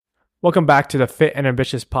Welcome back to the Fit and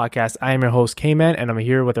Ambitious podcast. I am your host, K-Man, and I'm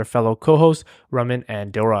here with our fellow co-hosts, Raman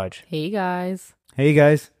and Dilraj. Hey guys. Hey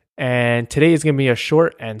guys. And today is going to be a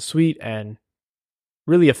short and sweet and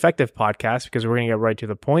really effective podcast because we're going to get right to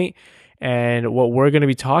the point. And what we're going to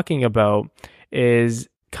be talking about is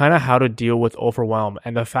kind of how to deal with overwhelm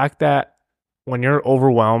and the fact that when you're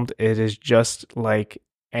overwhelmed, it is just like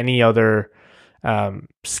any other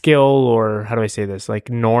skill or how do I say this, like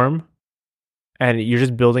norm, and you're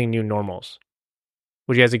just building new normals.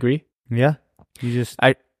 Would you guys agree? Yeah.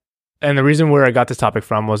 And the reason where I got this topic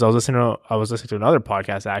from was I was listening to another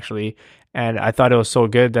podcast actually, and I thought it was so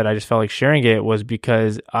good that I just felt like sharing it was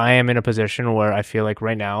because I am in a position where I feel like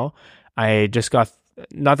right now I just got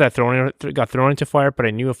thrown into fire, but I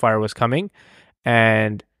knew a fire was coming,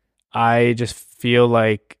 and I just feel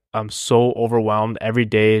like I'm so overwhelmed. Every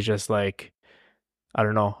day is just like, I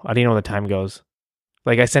don't know. I don't even know when the time goes.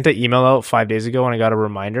 Like I sent an email out 5 days ago and I got a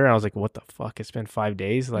reminder and I was like, what the fuck? It's been 5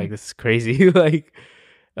 days. Like this is crazy. But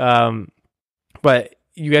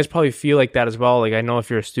you guys probably feel like that as well. Like I know if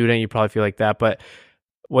you're a student, you probably feel like that. But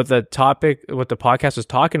what the podcast was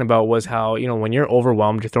talking about was how, when you're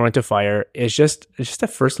overwhelmed, you're thrown into fire. It's just the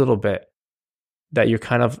first little bit that you're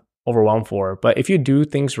kind of overwhelmed for. But if you do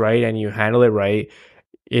things right and you handle it right,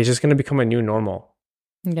 it's just going to become a new normal.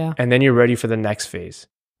 Yeah. And then you're ready for the next phase,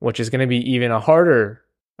 which is going to be even a harder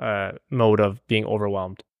mode of being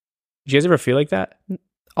overwhelmed. Do you guys ever feel like that?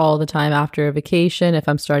 All the time after a vacation, if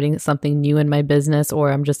I'm starting something new in my business,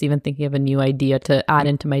 or I'm just even thinking of a new idea to add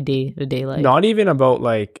into my day-to-day life. Not even about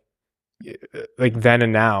like then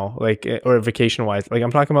and now, like, or vacation wise. Like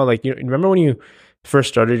I'm talking about like, remember when you first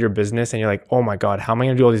started your business and you're like, oh my God, how am I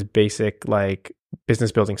going to do all these basic like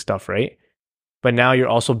business building stuff, right? But now you're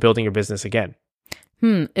also building your business again.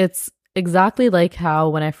 It's exactly like how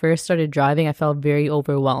when I first started driving, I felt very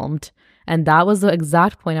overwhelmed. And that was the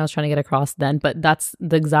exact point I was trying to get across then. But that's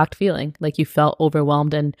the exact feeling. Like you felt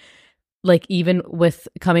overwhelmed. And like even with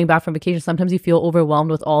coming back from vacation, sometimes you feel overwhelmed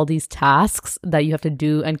with all these tasks that you have to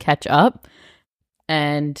do and catch up.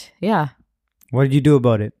 And yeah. What did you do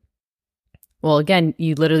about it? Well, again,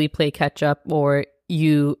 you literally play catch up, or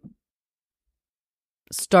you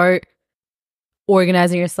start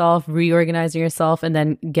organizing yourself, reorganizing yourself, and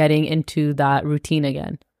then getting into that routine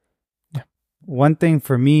again. One thing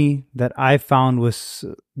for me that I found was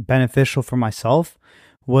beneficial for myself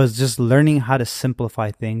was just learning how to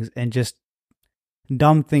simplify things and just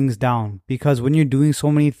dumb things down. Because when you're doing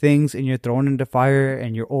so many things and you're thrown into fire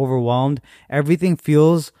and you're overwhelmed, everything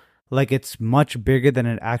feels like it's much bigger than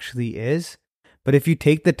it actually is. But if you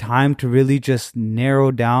take the time to really just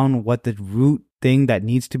narrow down what the root thing that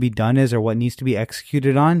needs to be done is, or what needs to be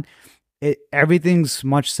executed on, everything's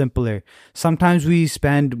much simpler. Sometimes we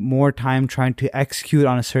spend more time trying to execute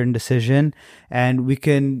on a certain decision, and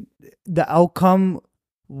the outcome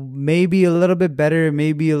may be a little bit better,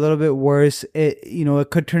 maybe a little bit worse. It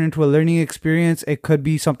could turn into a learning experience. It could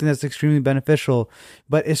be something that's extremely beneficial,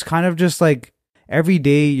 but it's kind of just like every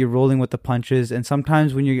day you're rolling with the punches. And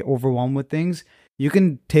sometimes when you get overwhelmed with things, you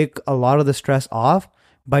can take a lot of the stress off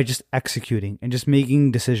by just executing and just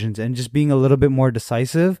making decisions and just being a little bit more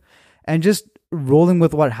decisive and just rolling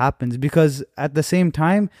with what happens. Because at the same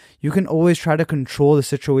time, you can always try to control the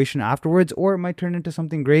situation afterwards, or it might turn into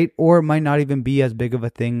something great, or it might not even be as big of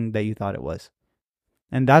a thing that you thought it was.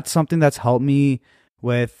 And that's something that's helped me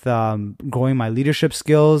with growing my leadership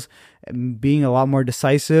skills, being a lot more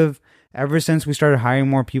decisive. Ever since we started hiring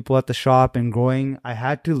more people at the shop and growing, I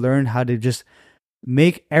had to learn how to just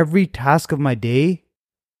make every task of my day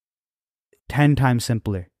 10 times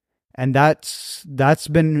simpler. And that's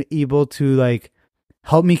been able to like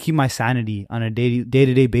help me keep my sanity on a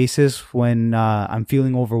day-to-day basis when I'm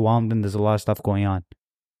feeling overwhelmed and there's a lot of stuff going on.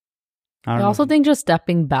 I also think just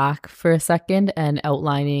stepping back for a second and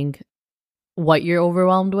outlining what you're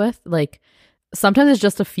overwhelmed with, like sometimes it's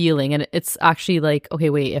just a feeling, and it's actually like, okay,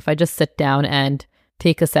 wait, if I just sit down and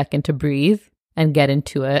take a second to breathe and get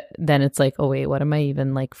into it, then it's like, oh wait, what am I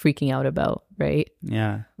even like freaking out about, right?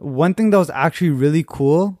 Yeah. One thing that was actually really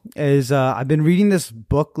cool is I've been reading this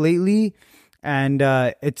book lately, and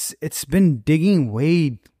it's been digging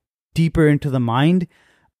way deeper into the mind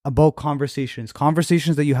about conversations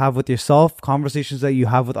that you have with yourself, conversations that you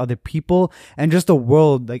have with other people, and just the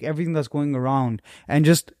world, like everything that's going around. And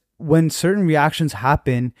just when certain reactions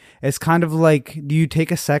happen, it's kind of like, do you take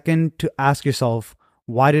a second to ask yourself,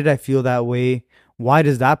 why did I feel that way? Why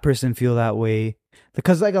does that person feel that way?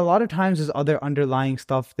 Because like a lot of times there's other underlying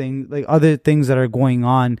like other things that are going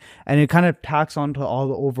on, and it kind of tacks onto all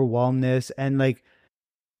the overwhelmness. And like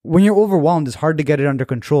when you're overwhelmed, it's hard to get it under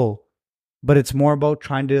control, but it's more about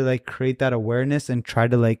trying to like create that awareness and try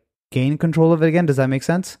to like gain control of it again. Does that make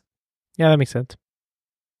sense? Yeah, that makes sense.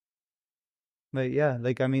 But yeah,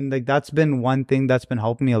 like I mean, like that's been one thing that's been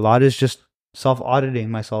helping me a lot is just self-auditing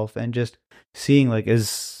myself and just seeing like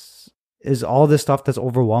is all this stuff that's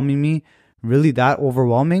overwhelming me really that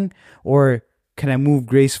overwhelming, or can I move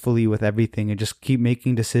gracefully with everything and just keep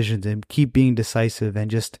making decisions and keep being decisive and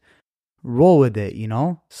just roll with it, you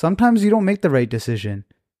know? Sometimes you don't make the right decision,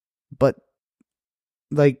 but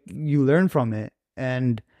like you learn from it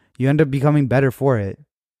and you end up becoming better for it.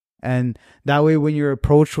 And that way, when you're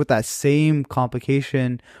approached with that same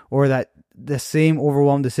complication or the same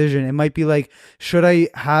overwhelmed decision, it might be like, should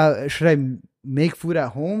I make food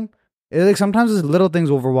at home? Like sometimes it's little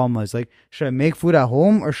things overwhelm us. Like, should I make food at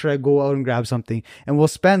home or should I go out and grab something? And we'll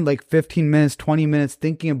spend like 15 minutes, 20 minutes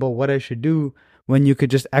thinking about what I should do when you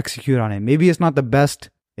could just execute on it. Maybe it's not the best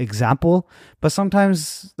example, but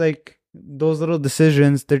sometimes like those little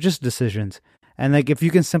decisions, they're just decisions. And like if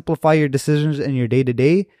you can simplify your decisions in your day to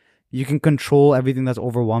day, you can control everything that's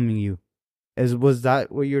overwhelming you. Was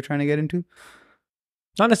that what you were trying to get into?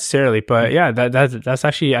 Not necessarily, but yeah, that's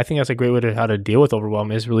actually, I think that's a great way to how to deal with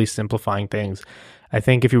overwhelm is really simplifying things. I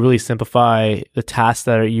think if you really simplify the tasks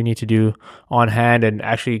that you need to do on hand and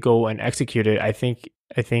actually go and execute it, I think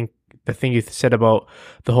the thing you said about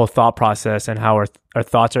the whole thought process and how our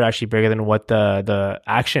thoughts are actually bigger than what the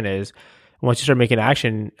action is. Once you start making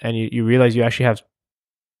action and you realize you actually have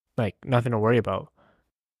like nothing to worry about.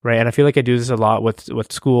 Right. And I feel like I do this a lot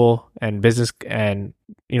with school and business and,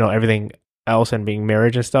 you know, everything else and being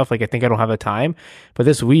marriage and stuff. Like, I think I don't have the time. But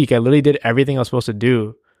this week, I literally did everything I was supposed to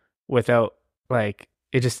do without like,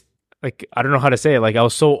 it just like, I don't know how to say it. Like, I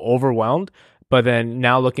was so overwhelmed. But then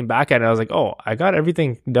now looking back at it, I was like, oh, I got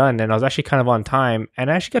everything done. And I was actually kind of on time. And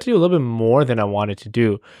I actually got to do a little bit more than I wanted to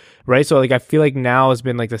do. Right. So like, I feel like now it's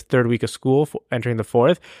been like the third week of school entering the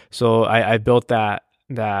fourth. So I built that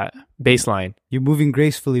baseline. You're moving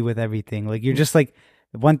gracefully with everything. Like you're just like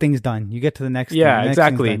one thing's done, you get to the next. Yeah, thing, the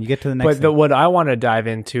exactly. Next you get to the next. But what I want to dive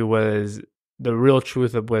into was the real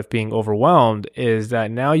truth of with being overwhelmed is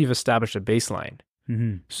that now you've established a baseline.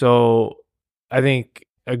 Mm-hmm. So I think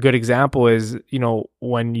a good example is, you know,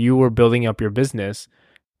 when you were building up your business,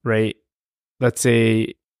 right? Let's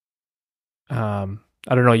say, I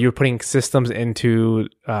don't know, you were putting systems into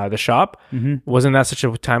the shop. Mm-hmm. Wasn't that such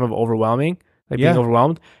a time of overwhelming? Like being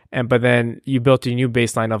overwhelmed, but then you built a new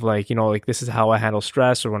baseline of like, you know, like this is how I handle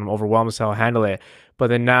stress, or when I'm overwhelmed, this is how I handle it. But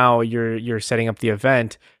then now you're setting up the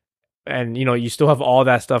event, and you know you still have all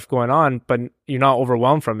that stuff going on, but you're not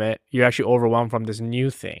overwhelmed from it. You're actually overwhelmed from this new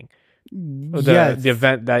thing, the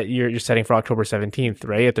event that you're setting for October 17th,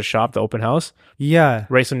 right, at the shop, the open house. Yeah,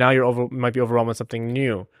 right. So now might be overwhelmed with something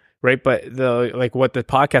new. Right. But like what the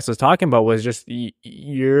podcast was talking about was just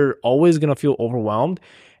you're always going to feel overwhelmed.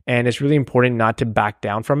 And it's really important not to back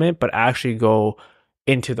down from it, but actually go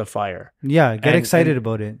into the fire. Yeah, get excited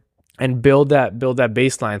about it. And build that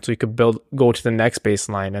baseline so you could go to the next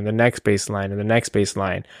baseline and the next baseline and the next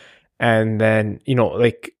baseline. And then, you know,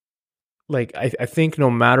 like I think no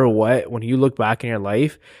matter what, when you look back in your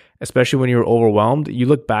life, especially when you're overwhelmed, you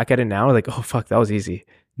look back at it now like, oh, fuck, that was easy.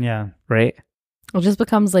 Yeah. Right? It just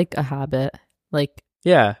becomes like a habit. Like,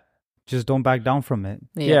 yeah. Just don't back down from it.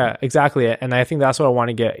 Yeah, exactly. And I think that's what I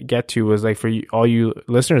want to get to was like for you, all you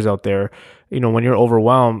listeners out there, you know, when you're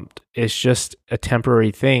overwhelmed, it's just a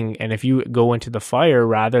temporary thing. And if you go into the fire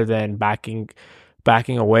rather than backing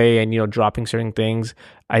away and, you know, dropping certain things,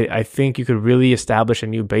 I think you could really establish a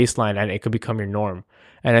new baseline and it could become your norm.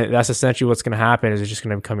 And that's essentially what's going to happen is it's just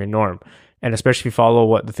going to become your norm. And especially if you follow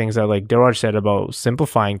what the things that like Deraj said about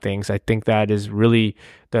simplifying things, I think that is really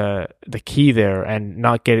the key there, and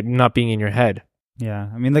not being in your head. Yeah.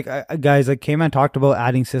 I mean, like guys, like K-Man talked about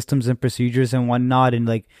adding systems and procedures and whatnot and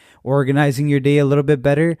like organizing your day a little bit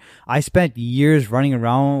better. I spent years running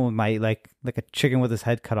around with my like a chicken with his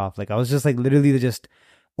head cut off. Like I was just like literally just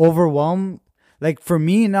overwhelmed. Like for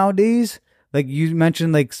me nowadays, like you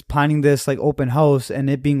mentioned, like planning this like open house and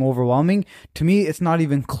it being overwhelming. To me, it's not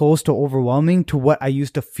even close to overwhelming to what I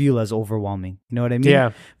used to feel as overwhelming. You know what I mean?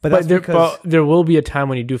 Yeah. But there will be a time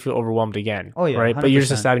when you do feel overwhelmed again. Oh yeah. Right. 100%. But you're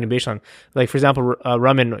just establishing based on, like, for example,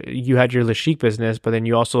 Raman, you had your Lashik business, but then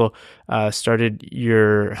you also started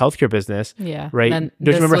your healthcare business. Yeah. Right. And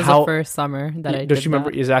don't you remember was how the first summer that I don't did you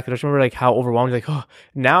remember that. exactly? Don't you remember like how overwhelmed? Like, oh,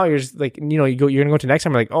 now you're just like, you know, you're gonna go to next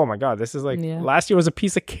summer. Like, oh my god, this is like last year was a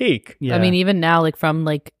piece of cake. Yeah. I mean, even now, like from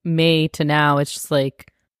like May to now, it's just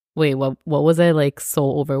like, wait, what was I like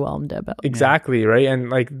so overwhelmed about? Exactly. Right. And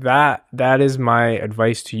like that is my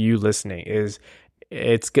advice to you listening is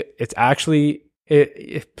it's actually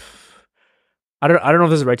I don't know if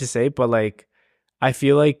this is right to say, but like I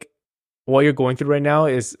feel like what you're going through right now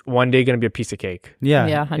is one day going to be a piece of cake. Yeah.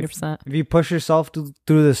 Yeah, 100%. If you push yourself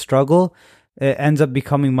through the struggle, it ends up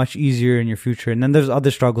becoming much easier in your future. And then there's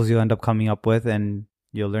other struggles you'll end up coming up with, and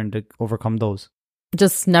you'll learn to overcome those.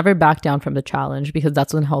 Just never back down from the challenge, because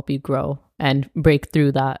that's going to help you grow and break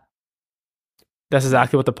through that. That's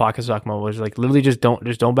exactly what the podcast was talking about, was like literally just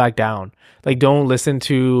don't back down. Like, don't listen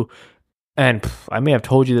to, and I may have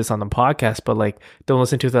told you this on the podcast, but like, don't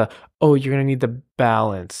listen to the, oh, you're going to need the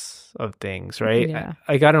balance of things, right? Yeah.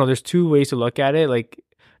 Like, I don't know. There's two ways to look at it. Like,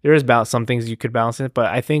 there is balance. Some things you could balance it, but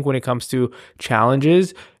I think when it comes to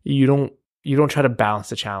challenges, you don't try to balance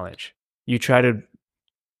the challenge. You try to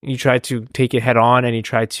take it head on, and you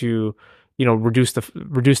try to, reduce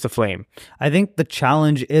the flame. I think the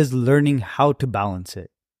challenge is learning how to balance it.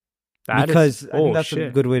 I think that's a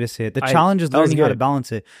good way to say it. The challenge is learning how to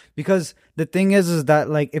balance it. Because the thing is that,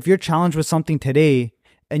 like, if you're challenged with something today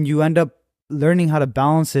and you end up learning how to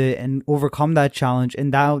balance it and overcome that challenge,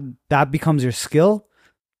 and that becomes your skill,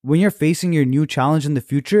 when you're facing your new challenge in the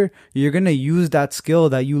future, you're going to use that skill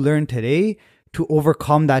that you learned today to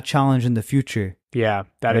overcome that challenge in the future. Yeah,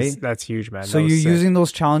 that's huge, man. So you're using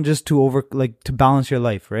those challenges to balance your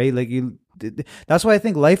life, right? Like, that's why I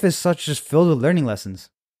think life is just filled with learning lessons.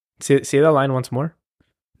 Say that line once more.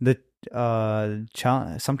 The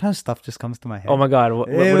sometimes stuff just comes to my head. Oh my God, what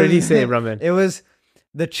did he say, Raman? It was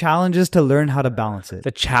the challenge is to learn how to balance it.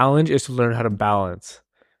 The challenge is to learn how to balance.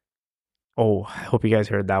 Oh, I hope you guys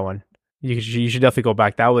heard that one. You should definitely go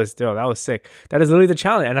back. That was sick. That is literally the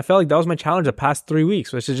challenge. And I felt like that was my challenge the past 3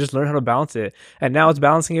 weeks, was to just learn how to balance it. And now it's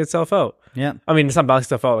balancing itself out. Yeah. I mean, it's not balancing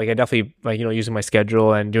stuff out. Like, I definitely, like, using my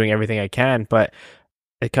schedule and doing everything I can, but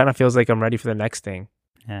it kind of feels like I'm ready for the next thing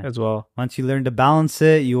as well. Once you learn to balance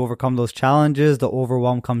it, you overcome those challenges, the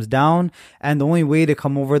overwhelm comes down. And the only way to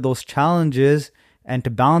come over those challenges and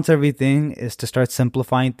to balance everything is to start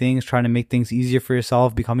simplifying things, trying to make things easier for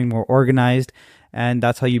yourself, becoming more organized. And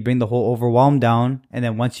that's how you bring the whole overwhelm down. And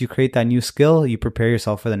then once you create that new skill, you prepare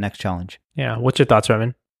yourself for the next challenge. Yeah. What's your thoughts,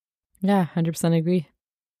 Raman? Yeah, 100% agree.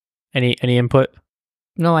 Any input?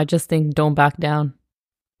 No, I just think don't back down.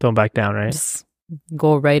 Don't back down, right? Just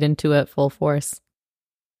go right into it full force.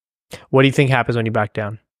 What do you think happens when you back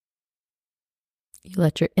down? You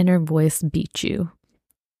let your inner voice beat you.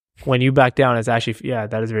 When you back down, it's actually, yeah,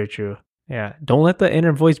 that is very true. Yeah. Don't let the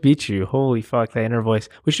inner voice beat you. Holy fuck, the inner voice.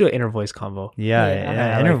 We should do an inner voice convo.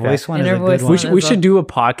 Yeah. Inner voice one is a good one. We should do a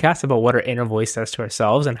podcast about what our inner voice says to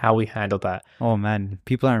ourselves and how we handle that. Oh man,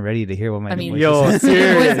 people aren't ready to hear what my inner voice says.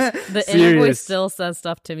 Serious. The inner voice still says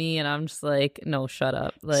stuff to me, and I'm just like, no, shut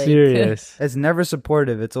up. Like, serious. It's never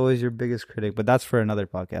supportive. It's always your biggest critic, but that's for another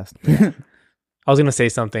podcast. I was going to say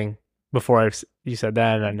something before you said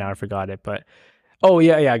that, and now I forgot it, but oh,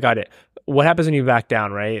 yeah, I got it. What happens when you back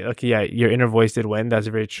down, right? Okay, yeah, your inner voice did win. That's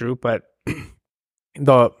very true. But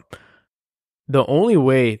the only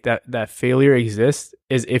way that failure exists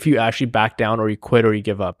is if you actually back down, or you quit, or you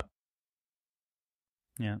give up.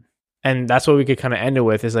 Yeah. And that's what we could kind of end it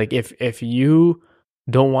with, is like, if you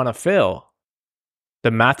don't want to fail,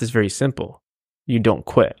 the math is very simple. You don't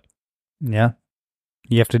quit. Yeah.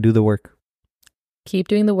 You have to do the work. Keep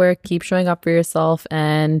doing the work, keep showing up for yourself,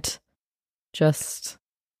 and just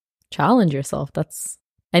challenge yourself. That's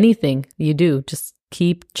anything you do. Just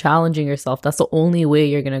keep challenging yourself. That's the only way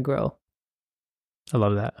you're going to grow. I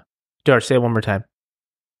love that. George, say it one more time.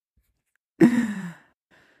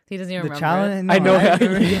 He doesn't even remember. Challenge, no, I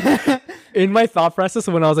know. In my thought process,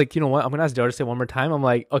 when I was like, you know what, I'm going to ask George to say it one more time. I'm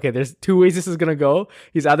like, okay, there's two ways this is going to go.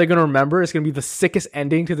 He's either going to remember, it's going to be the sickest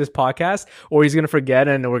ending to this podcast, or he's going to forget,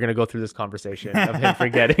 and we're going to go through this conversation of him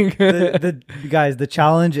forgetting. Guys, the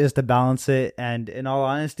challenge is to balance it. And in all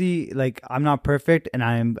honesty, like, I'm not perfect, and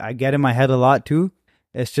I get in my head a lot too.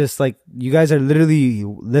 It's just like, you guys are literally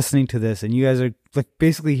listening to this, and you guys are like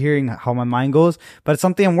basically hearing how my mind goes, but it's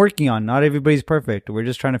something I'm working on. Not everybody's perfect. We're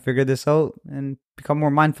just trying to figure this out and become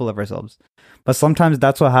more mindful of ourselves. But sometimes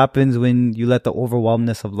that's what happens when you let the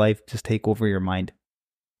overwhelmness of life just take over your mind.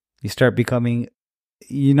 You start becoming,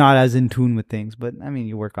 you're not as in tune with things, but I mean,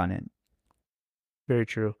 you work on it. Very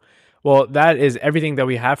true. Well, that is everything that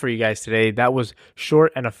we have for you guys today. That was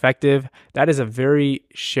short and effective. That is a very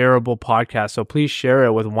shareable podcast. So please share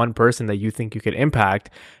it with one person that you think you could impact.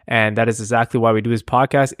 And that is exactly why we do this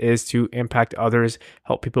podcast, is to impact others,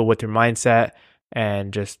 help people with their mindset,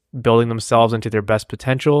 and just building themselves into their best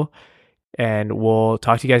potential. And we'll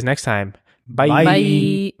talk to you guys next time. Bye.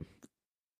 Bye.